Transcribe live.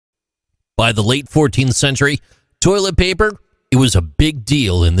By the late 14th century, toilet paper, it was a big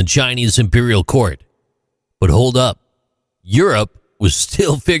deal in the Chinese imperial court. But hold up, Europe was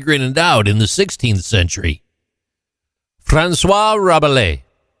still figuring it out in the 16th century. Francois Rabelais,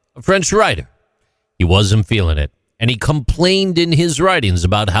 a French writer, he wasn't feeling it, and he complained in his writings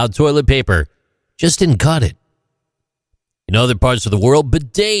about how toilet paper just didn't cut it. In other parts of the world,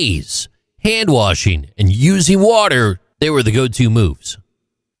 bidets, hand washing, and using water, they were the go-to moves.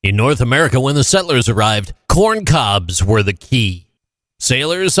 In North America, when the settlers arrived, corn cobs were the key.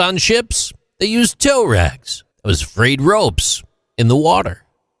 Sailors on ships, they used tow rags. That was frayed ropes in the water.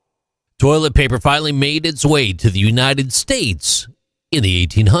 Toilet paper finally made its way to the United States in the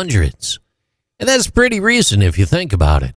 1800s. And that's pretty recent if you think about it.